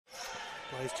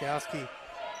Blazechowski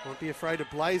won't be afraid to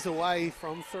blaze away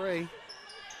from three.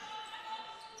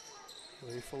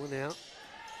 Really falling out.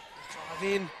 Drive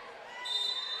in.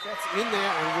 Gets in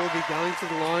there and will be going to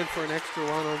the line for an extra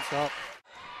one on top.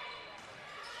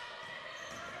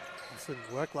 Listen,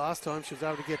 worked last time. She was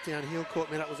able to get downhill.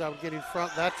 Court Meadow was able to get in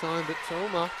front that time, but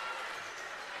Thelma.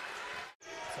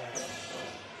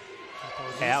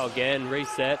 Howe again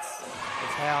resets.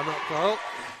 It's Howe, not Coral.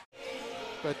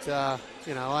 But,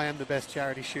 you know, I am the best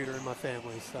charity shooter in my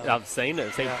family. So. I've seen it.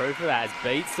 I've seen proof of that. As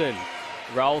Beatson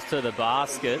rolls to the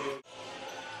basket.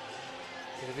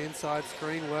 Bit of inside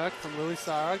screen work from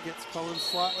Luisara. Gets Collins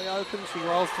slightly open. She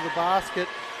rolls to the basket.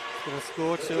 Going to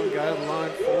score two and go to the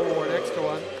line for an extra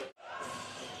one.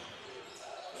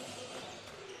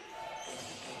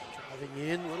 Driving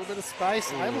in, a little bit of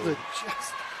space. Able to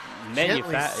just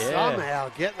gently somehow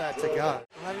get that to go. Not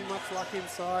having much luck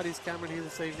inside is Cameron here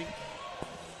this evening.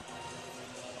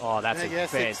 Oh, that's a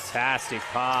fantastic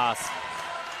pass.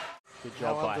 Good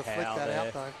job by Howe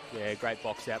there. Yeah, great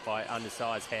box out by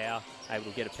undersized Howe. Able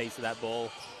to get a piece of that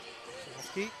ball.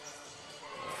 Chowski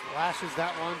flashes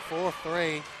that one for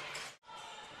three.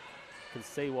 Can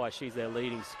see why she's their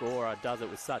leading scorer. Does it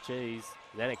with such ease.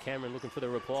 Then Cameron looking for the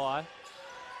reply.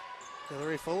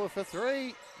 Hillary Fuller for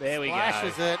three. There we go.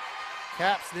 Flashes it.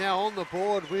 Caps now on the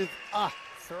board with a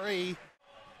three.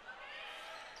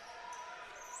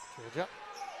 Georgia.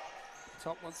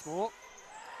 Top once more.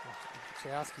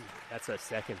 Chowski. That's her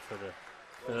second for the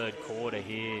third quarter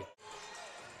here.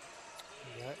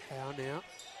 Howe now.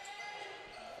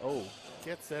 Oh.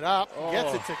 Gets it up.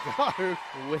 Gets it to go.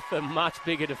 With a much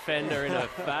bigger defender in her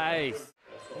face.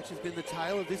 Which has been the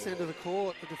tail of this end of the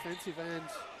court, the defensive end.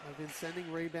 They've been sending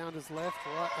rebounders left,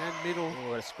 right, and middle.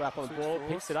 Oh, a scrap on the ball.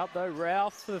 Picks it up though.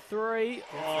 Ralph for the three.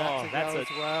 That's it.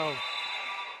 Well.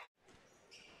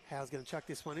 Howe's going to chuck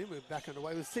this one in. We're back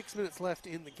underway with 6 minutes left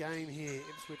in the game here.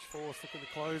 Ipswich Force looking to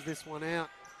close this one out.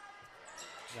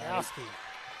 Chowski.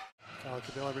 Tyler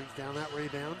Cabello brings down that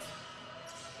rebound.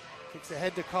 Kicks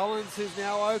ahead to Collins, who's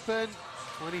now open.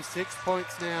 26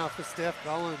 points now for Steph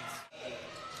Collins.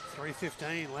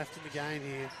 3:15 left in the game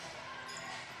here.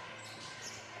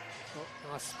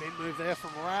 Oh, nice spin move there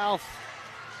from Ralph.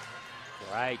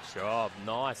 Great job.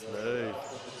 Nice move.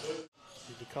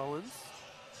 Into Collins.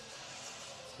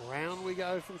 Round we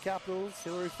go from Capitals.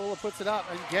 Hillary Fuller puts it up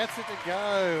and gets it to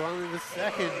go. Only the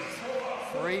second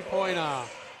three-pointer.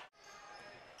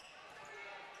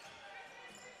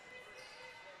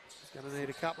 She's going to need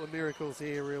a couple of miracles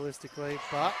here, realistically,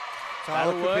 but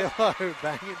Tyler Cabello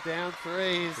banging down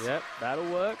threes. Yep,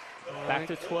 that'll work. Back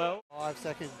to 12. 5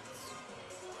 seconds.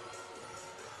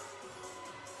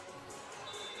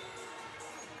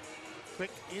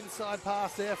 Quick inside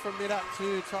pass there from mid up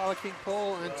to Tyler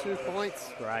King-Paul and 2 points.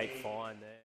 Great find there.